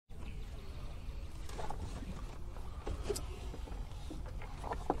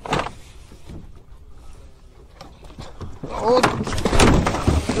Oh,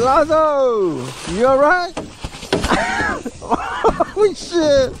 Lazo, you alright? Oh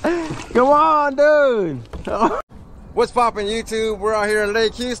shit! Come on, dude. What's poppin', YouTube? We're out here in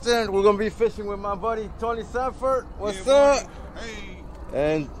Lake Houston. We're gonna be fishing with my buddy Tony Sanford. What's up? Hey.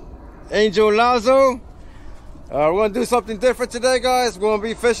 And Angel Lazo. We're gonna do something different today, guys. We're gonna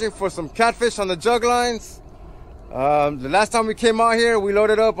be fishing for some catfish on the jug lines. The last time we came out here, we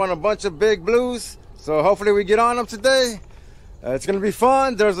loaded up on a bunch of big blues. So hopefully we get on them today. It's gonna be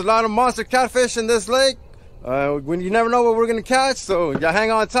fun. There's a lot of monster catfish in this lake. When you never know what we're gonna catch, so y'all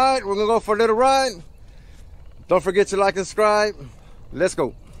hang on tight. We're gonna go for a little ride. Don't forget to like and subscribe. Let's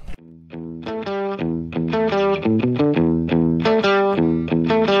go.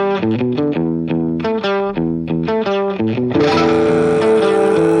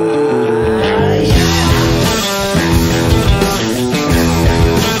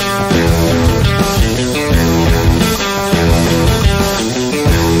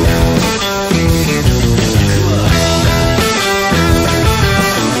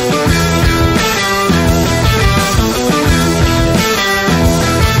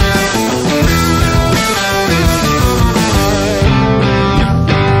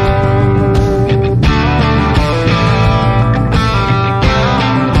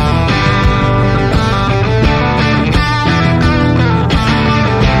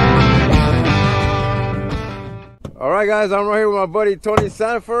 Alright guys, I'm right here with my buddy Tony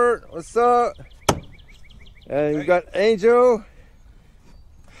Sanford. What's up? And we got Angel.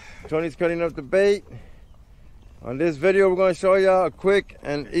 Tony's cutting up the bait. On this video, we're going to show y'all a quick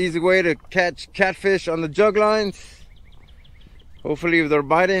and easy way to catch catfish on the jug lines. Hopefully if they're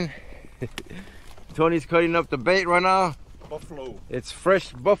biting. Tony's cutting up the bait right now. Buffalo. It's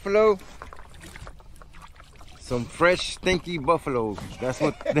fresh buffalo. Some fresh stinky buffalo. That's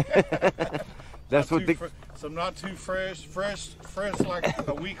what that's what the some not too fresh like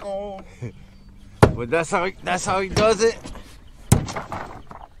a week old. But that's how he does it.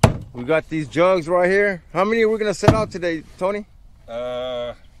 We got these jugs right here. How many are we gonna set out today, Tony?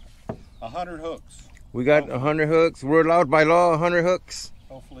 100 hooks. We got 100 hooks. We're allowed by law 100 hooks.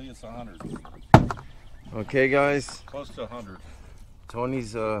 Hopefully it's 100. Okay, guys. Close to 100.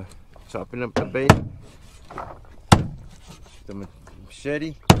 Tony's chopping up the bait. The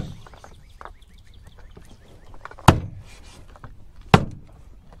machete.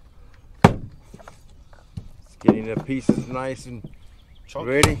 Getting the pieces nice and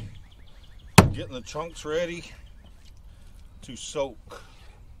ready. Getting the chunks ready to soak.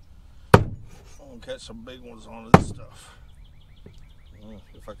 I'm gonna catch some big ones on this stuff.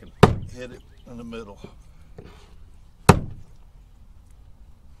 If I can hit it in the middle.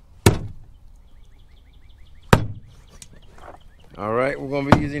 All right, we're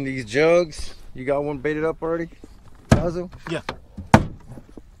gonna be using these jugs. You got one baited up already, Lazo? Yeah.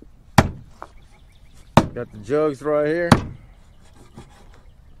 Got the jugs right here.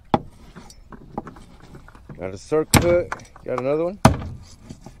 Got a circle hook. Got another one.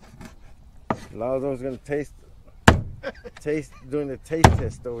 Lazo's gonna doing the taste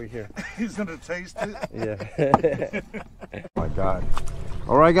test over here. He's gonna taste it? Yeah. Oh my God.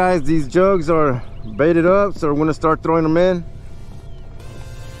 All right, guys, these jugs are baited up, so we're gonna start throwing them in.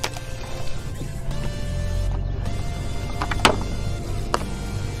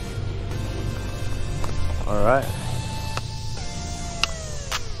 All right.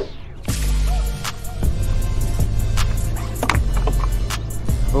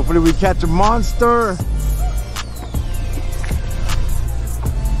 Hopefully we catch a monster.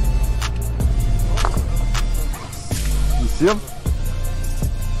 You see him?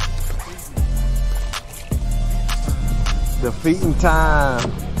 The feeding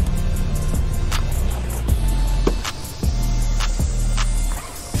time.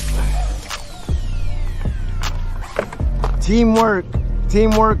 Teamwork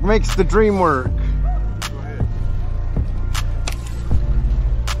makes the dream work. Go ahead.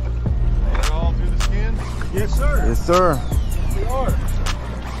 Lay it all through the skin? Yes, sir. Yes, sir. We are.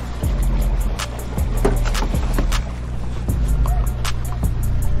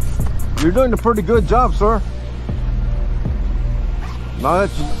 You're doing a pretty good job, sir. Now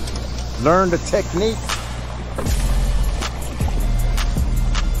that you learn the technique.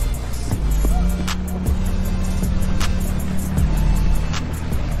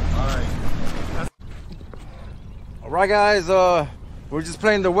 Alright guys, we're just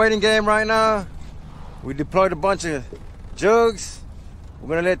playing the waiting game right now. We deployed a bunch of jugs. We're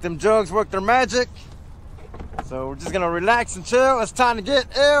gonna let them jugs work their magic. So we're just gonna relax and chill. It's time to get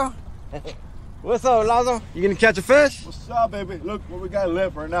ill. What's up, Lazo? You gonna catch a fish? What's up, baby? Look what we got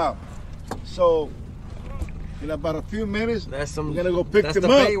left right now. So In about a few minutes, That's some. we're gonna go pick That's them the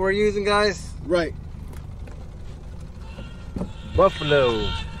up. bait we're using, guys. Right. Buffalo.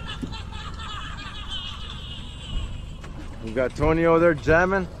 We got Tony over there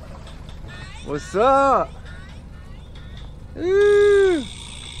jamming. What's up? Ooh.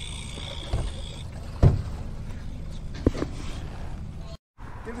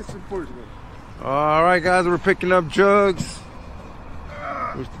 Give us some portion. All right, guys, we're picking up jugs.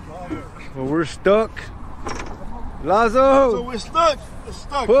 Well, we're stuck. Lazo, So we're stuck. We're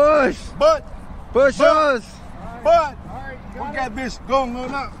stuck. push, push us. But we got this going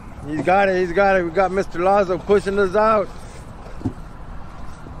on up. He's got it. He's got it. We got Mr. Lazo pushing us out.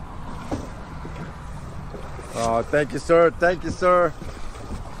 Oh, thank you, sir. Thank you, sir.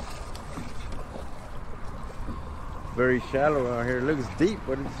 Very shallow out here. It looks deep,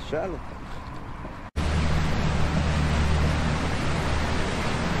 but it's shallow.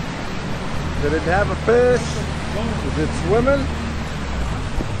 Did it have a fish? Is it swimming?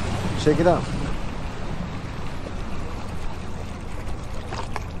 Shake it up.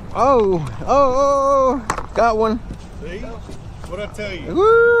 Oh, got one. See? What'd I tell you?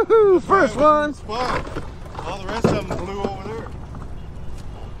 Woohoo! First one. Spot. All the rest of them flew over there.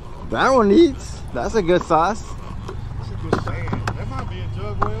 That one eats. That's a good sauce. That's a good sand. That might be a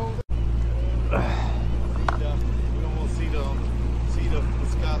jug way over there. We don't want to see the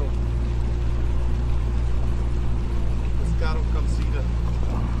Moscato. Moscato come see the.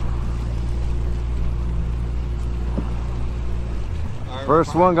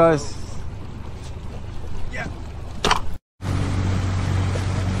 First one, guys. Yeah.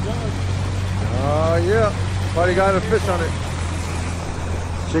 Oh yeah. Probably got a fish on it.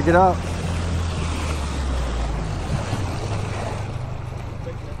 Check it out.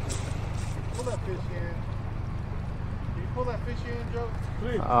 Pull that fish in. Can you pull that fish in, Joe?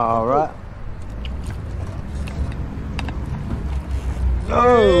 Please. All right.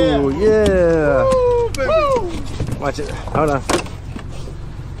 Oh yeah. Woo, baby. Watch it. Hold on.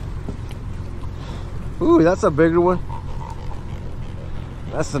 Ooh, that's a bigger one.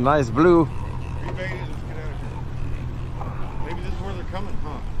 That's a nice blue. Rebait it. Let's get out of here. Maybe this is where they're coming,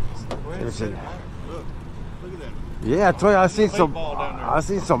 huh? Go ahead and set it. Look at that. Yeah, I told you, Ball down there. I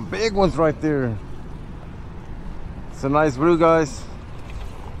seen some big ones right there. It's a nice blue, guys.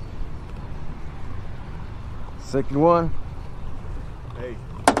 Second one. Hey,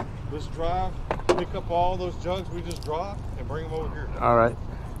 let's drive, pick up all those jugs we just dropped, and bring them over here. All right.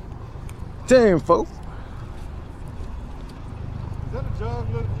 10, folks. Is that a jug?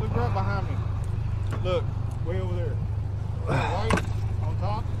 Look right behind me. Look, way over there. Right on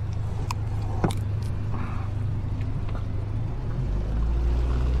top.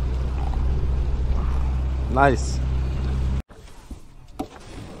 Nice.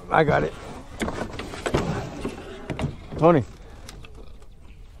 I got it. Tony.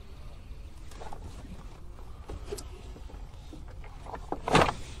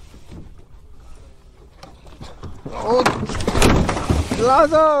 Oh,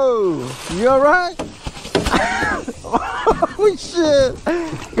 Lazo, you alright? Oh shit!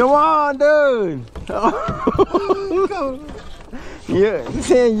 Come on, dude. You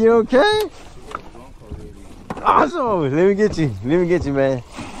saying you okay? Awesome. Let me get you. Let me get you, man.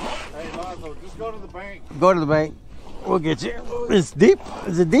 Hey, Lazo, just go to the bank. Go to the bank. We'll get you. It's deep.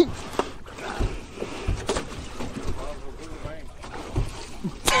 Is it deep?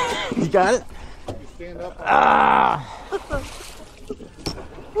 You got it? You stand up. Ah!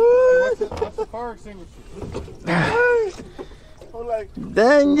 What's the fire extinguisher?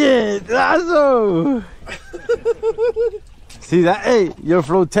 Dang it, Lazo! See that? Hey, your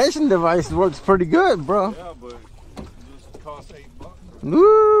flotation device works pretty good, bro. Yeah, but it just cost $8.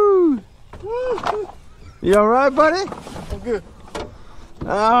 Woo! You all right, buddy? I'm good.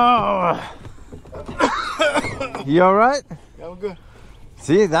 Oh! You all right? Yeah, I'm good.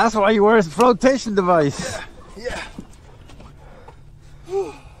 See, that's why you wear a flotation device. Yeah.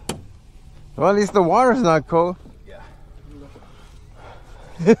 Well, at least the water's not cold. Yeah.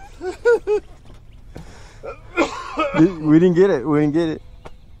 We didn't get it. We didn't get it.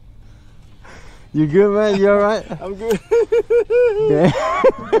 You good, man? You all right? I'm good. Yeah.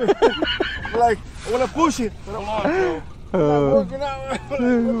 Like, I want to push it. Hold on, Joe. I'm working out. What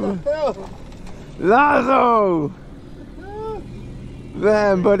the hell? Lazo!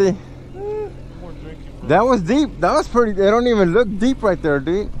 Man, buddy. That was deep. That was pretty. They don't even look deep right there,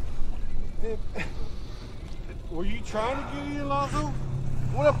 dude. Were you trying to get in, Lazo?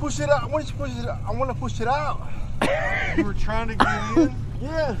 I want to push it out. I want to push it out. I want to push it out. You were trying to get in?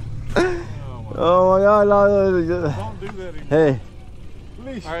 Yeah. Oh my God, Lazo. Don't do that anymore. Hey.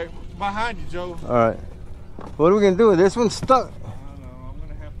 Please. All right, behind you, Joe. All right. What are we gonna do? This one's stuck. I know. I'm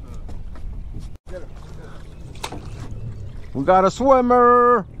gonna have to get it. We got a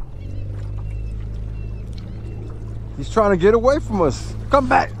swimmer. He's trying to get away from us. Come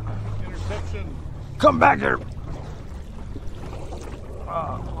back. Intersection. Come back here.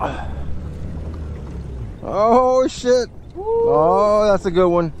 Oh shit. Oh, that's a good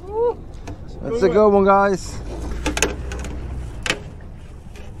one. That's a good one, guys.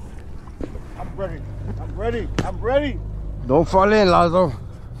 I'm ready. I'm ready. I'm ready. Don't fall in, Lazo.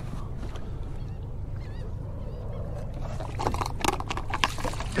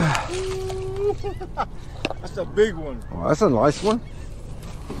 That's a big one. Oh, that's a nice one.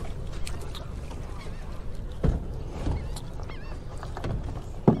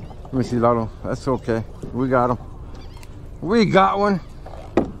 Let me see, Lalo. That's okay. We got him. We got one.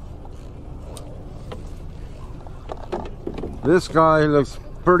 This guy looks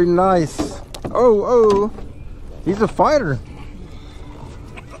pretty nice. Oh, he's a fighter.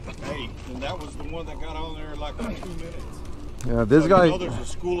 Hey, and that was the one that got on there like in 2 minutes. Yeah, this guy. You know there's a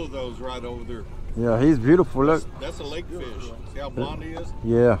school of those right over there. Yeah, he's beautiful. Look. That's a lake fish. See how blonde he is?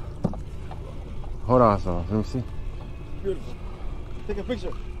 Yeah. Hold on, so let me see. Beautiful. Take a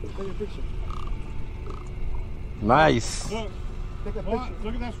picture. Take a picture. Nice. Look. Take a picture.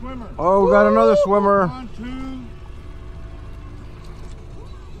 Look at that swimmer. Oh, we got another swimmer. 1, 2.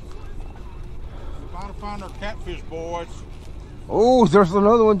 We're about to find our catfish, boys. Oh, there's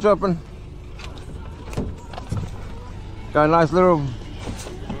another one jumping. Got a nice little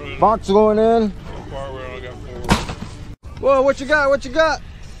box going in. So far, we only got 4. Whoa, what you got? What you got?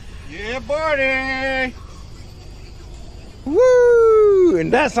 Yeah, buddy. Woo!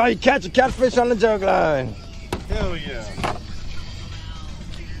 And that's how you catch a catfish on the jug line. Hell yeah.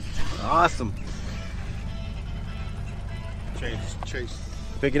 Awesome. Chase.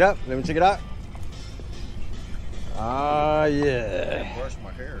 Pick it up. Let me check it out. Ah, yeah. Brush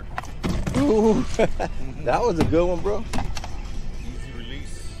my hair. Ooh, that was a good one, bro. Easy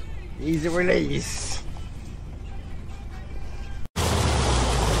release. Easy release.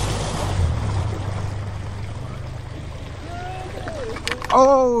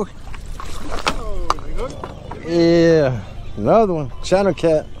 Oh, Oh, they hook? yeah. Another one. Channel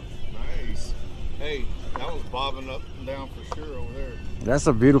cat. Nice. Hey, that was bobbing up and down for sure over there. That's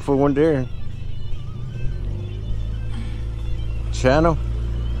a beautiful one there. Channel.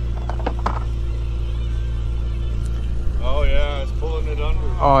 Oh yeah, it's pulling it under.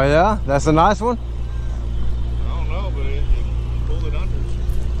 Oh yeah, that's a nice one. I don't know, but it pulled it under.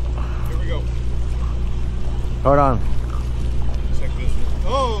 Here we go. Hold on. Check this one.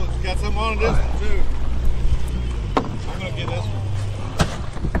 Oh, it's got something on this one too. I'm gonna get this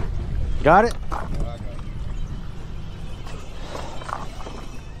one. Got it? I got it.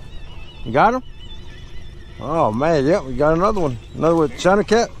 You got him? Oh man, yep, we got another one. Another one, China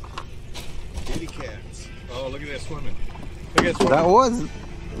cat. Kitty cats. Oh, look at that swimming. Look at that swimming. That was.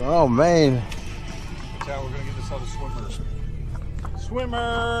 Oh man, That's how we're gonna get this other swimmer.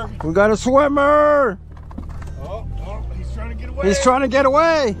 Swimmer. we got a swimmer. Oh, he's trying to get away. He's trying to get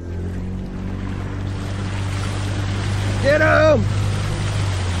away. Get him!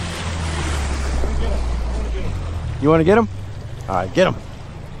 You want to get him? All right, get him.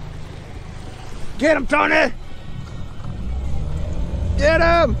 Get him, Tony! Get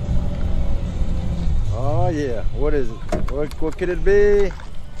him! Oh yeah, what is it? What could it be?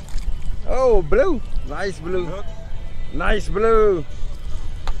 Oh, blue. Nice blue. Hook. Nice blue.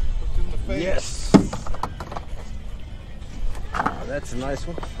 Hooked in the face. Yes. Oh, that's a nice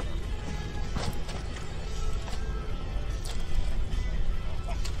one.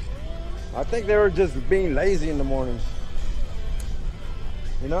 I think they were just being lazy in the mornings.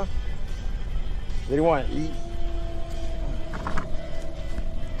 You know? They didn't want to eat.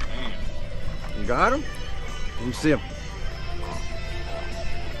 You got him? Let me see him.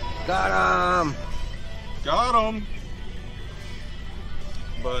 Got him. Got him.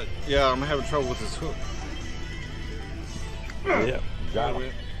 But yeah, I'm having trouble with this hook. Yeah, got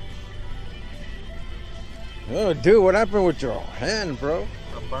him. Oh, dude, what happened with your hand, bro?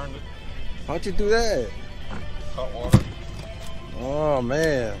 I burned it. How'd you do that? Hot water. Oh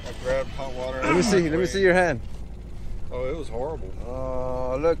man. I grabbed hot water. Let me see. Let me see your hand. Oh, it was horrible.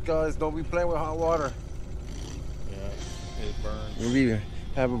 Oh, look, guys, don't be playing with hot water. Yeah, it burned. Maybe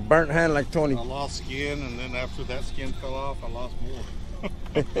have a burnt hand like Tony. I lost skin, and then after that skin fell off, I lost more.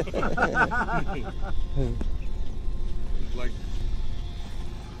 Like,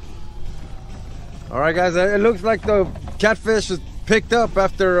 All right, guys, it looks like the catfish is picked up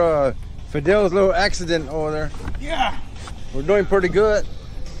after Fidel's little accident over there. yeah. We're doing pretty good.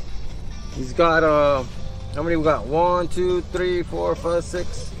 He's got How many we got? 1, 2, 3, 4, 5,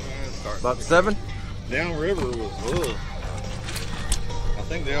 6. About 7. Downriver was ugh. I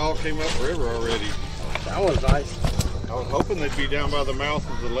think they all came upriver already. That was nice. I was hoping they'd be down by the mouth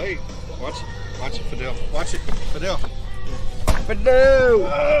of the lake. Watch it. Watch it, Fidel. Watch it, Fidel. Fidel!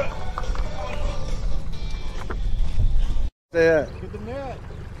 Yeah. Get the net.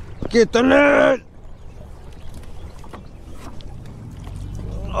 Get the net!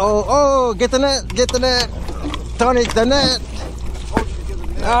 Oh, get the net, get the net. Tony, the net.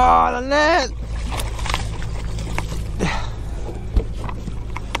 Oh, the net.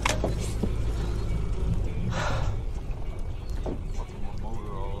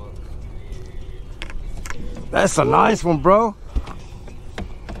 That's a nice one, bro.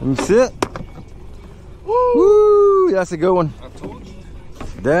 Let me see it. Woo, that's a good one. I told you.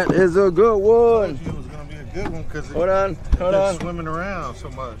 That is a good one. I told you it was going to be a good one because hold on. Swimming around so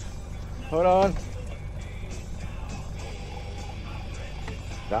much. Hold on.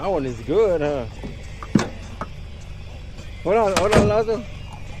 That one is good, huh? Hold on, Lazo.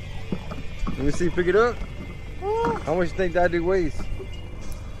 Let me see, pick it up. How much you think that dude weighs?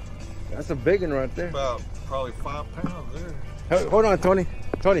 That's a big one right there. About probably 5 pounds there. Hold on, Tony.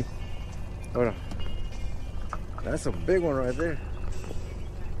 Hold on. That's a big one right there.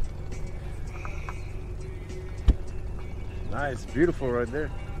 Nice, beautiful right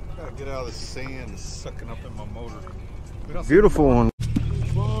there. Gotta get out of the sand sucking up in my motor. Beautiful one.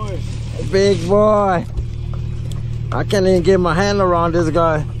 Boy. Big boy. I can't even get my hand around this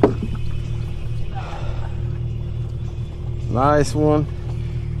guy. Nice one.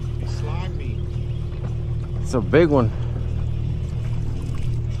 Slimy. It's a big one.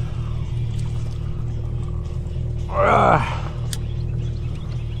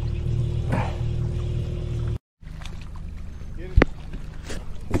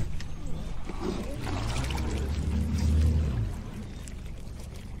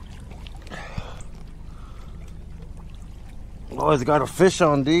 Oh, it's got a fish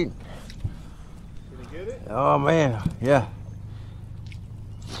on, dude. Can you get it? Oh man, yeah.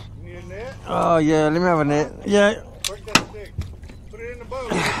 You need a net? Oh yeah, let me have a net. Yeah. Break that stick. Put it in the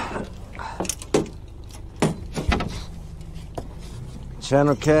boat.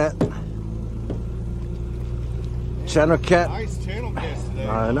 Channel cat. Channel cat. Nice channel cats today.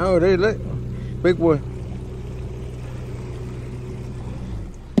 I know, they look big one.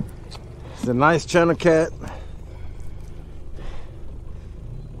 It's a nice channel cat.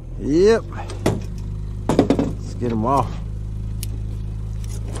 Yep. Let's get him off.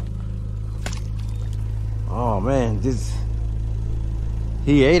 Oh man,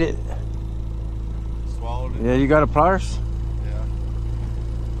 he ate it. Swallowed it? Yeah, you got a pliers? Yeah.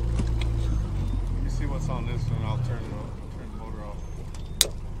 You see what's on this one, I'll turn the motor off.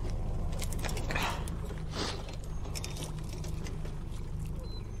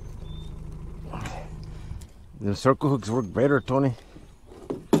 The circle hooks work better, Tony.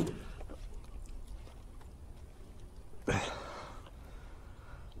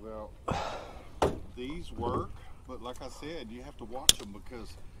 Well, these work, but like I said, you have to watch them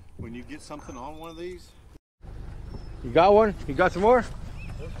because when you get something on one of these. You got one? You got some more?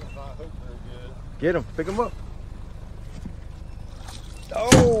 This one's not hooked very good. Get him, pick him up.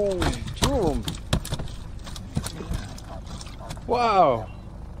 Oh, 2 of them. Wow.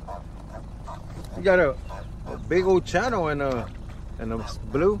 You got a big old channel and a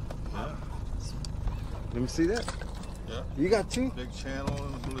blue. Yeah. Let me see that. Yeah. You got 2? Big channel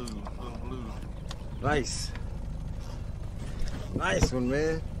and a blue, little blue. Nice. Nice one,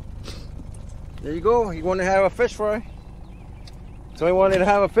 man. There you go. You want to have a fish fry? So he wanted to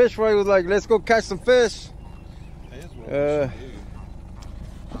have a fish fry. He was like, let's go catch some fish. That is what we should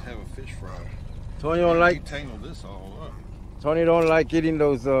do. Have a fish fry. Tony don't like. Tangle this all up. Tony don't like eating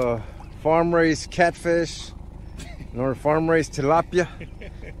those farm-raised catfish nor farm-raised tilapia.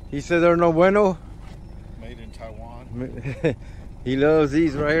 He said they're no bueno. Made in Taiwan. He loves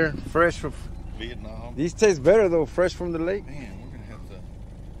these right here, fresh from Vietnam. These taste better though, fresh from the lake. Man, we're gonna have to.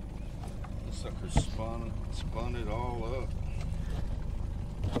 The sucker spun it all up.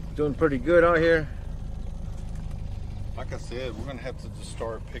 Doing pretty good out here. Like I said, we're gonna have to just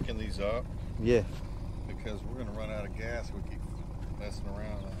start picking these up. Yeah. Because we're gonna run out of gas. We keep messing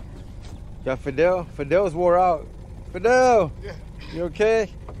around out here. Got Fidel. Fidel's wore out. Fidel, Yeah. you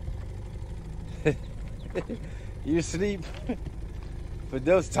okay? You asleep?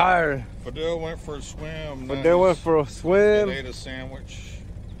 Fidel's tired. Fidel went for a swim. Fidel went for a swim. He ate a sandwich.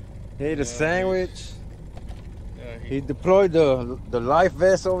 He ate a sandwich. Yeah, He deployed the life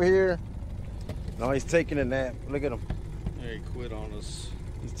vest over here. Now he's taking a nap. Look at him. he quit on us.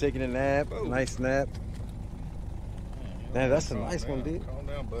 He's taking a nap. Oh. Nice nap. Man, that's a nice one, dude. Calm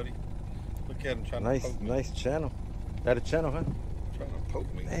down, buddy. Look at him trying to poke me. Nice channel. Got a channel, huh? Trying to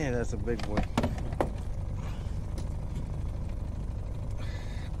poke me. Man, that's a big boy.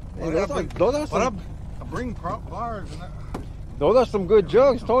 Man, I bring prop pliers and that. Those are some good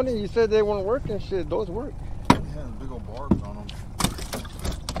jugs, Tony. You said they weren't working. Shit, those work. Yeah, big old barbs on them.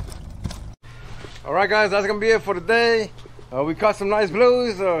 All right, guys, that's gonna be it for today. We caught some nice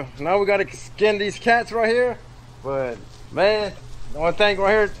blues. Now we gotta skin these cats right here. But man, I want to thank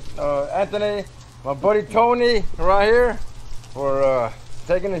right here Anthony, my buddy Tony right here for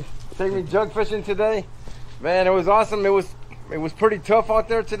taking me jug fishing today. Man, it was awesome. It was pretty tough out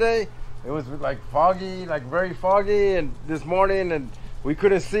there today. It was like foggy, like very foggy, and this morning, and we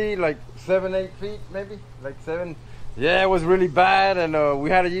couldn't see like 7-8 feet, maybe like 7. Yeah, it was really bad, and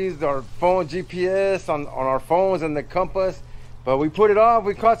we had to use our phone GPS on our phones and the compass, but we put it off.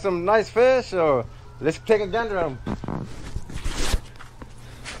 We caught some nice fish, so let's take a gander at them.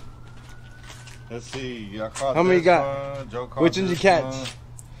 Let's see. I caught How many you got? One. Joe caught Which ones you catch? One.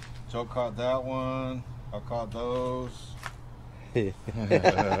 Joe caught that one. I caught those.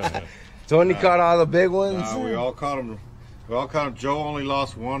 Tony caught all the big ones. Nah, we all caught them. We all caught them. Joe only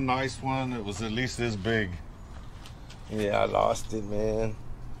lost one nice one. It was at least this big. Yeah, I lost it, man.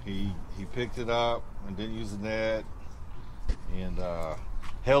 He picked it up and didn't use the net, and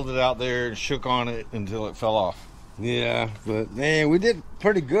held it out there and shook on it until it fell off. Yeah, but man, we did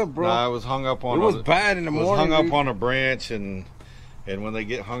pretty good, bro. Nah, it was hung up on. It was bad in the morning. It was hung dude. up on a branch, and when they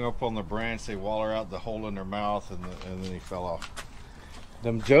get hung up on the branch, they waller out the hole in their mouth, and then he fell off.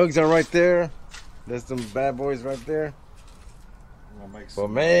 Them jugs are right there. There's some bad boys right there. We'll make some, but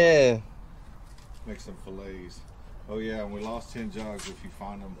man, make some fillets. Oh yeah, and we lost 10 jugs. If you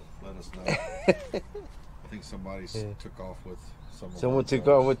find them, let us know. I think somebody took off with some. Someone took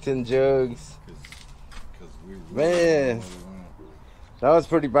off with 10 jugs. Cause we man, that was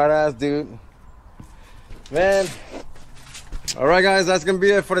pretty badass, dude. Man. All right, guys, that's gonna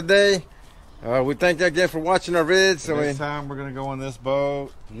be it for today. We thank you again for watching our vids. Next time we're gonna go on this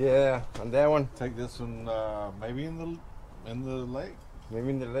boat. Yeah, on that one. Take this one, maybe in the lake. Maybe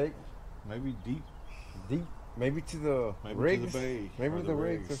in the lake. Maybe deep. Maybe to the rigs. To the bay. Maybe to the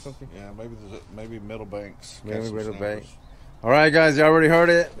rigs or something. Yeah, maybe Middle Banks. Maybe Middle Banks. All right, guys, you already heard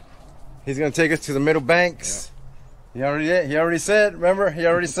it. He's gonna take us to the Middle Banks. Yeah. He already said. Remember, he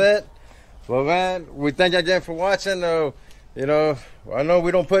already said. Well, man, we thank you again for watching. You know, I know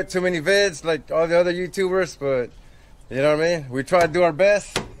we don't put too many vids like all the other YouTubers, but you know what I mean. We try to do our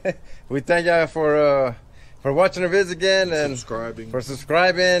best. We thank you for watching our vids again and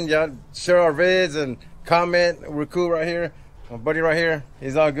subscribing. Y'all share our vids and comment. We're cool right here. My buddy right here,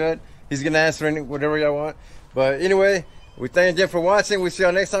 he's all good. He's gonna answer whatever y'all want. But anyway, we thank you again for watching. We see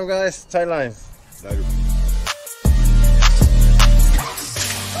y'all next time, guys. Tight lines. Later.